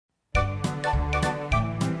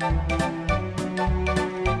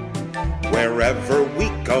wherever we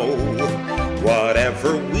go,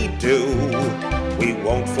 whatever we do. We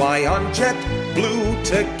won't fly on JetBlue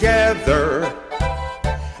together.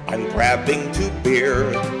 I'm grabbing 2 beer,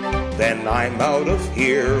 then I'm out of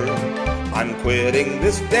here. I'm quitting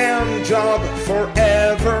this damn job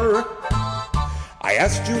forever. I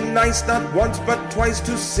asked you nice not once but twice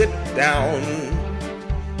to sit down.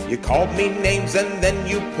 You called me names and then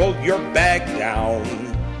you pulled your bag down.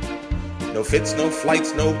 No fits, no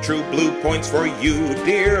flights, no true blue points for you,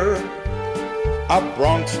 dear. A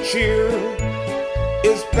Bronx cheer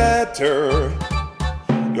is better.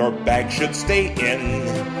 Your bag should stay in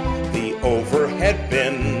the overhead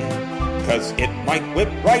bin, 'cause it might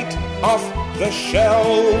whip right off the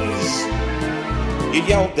shelves. You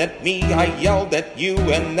yelled at me, I yelled at you,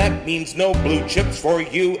 and that means no blue chips for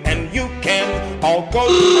you, and you can all go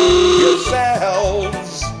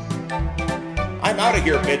yourselves. I'm out of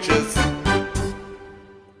here, bitches.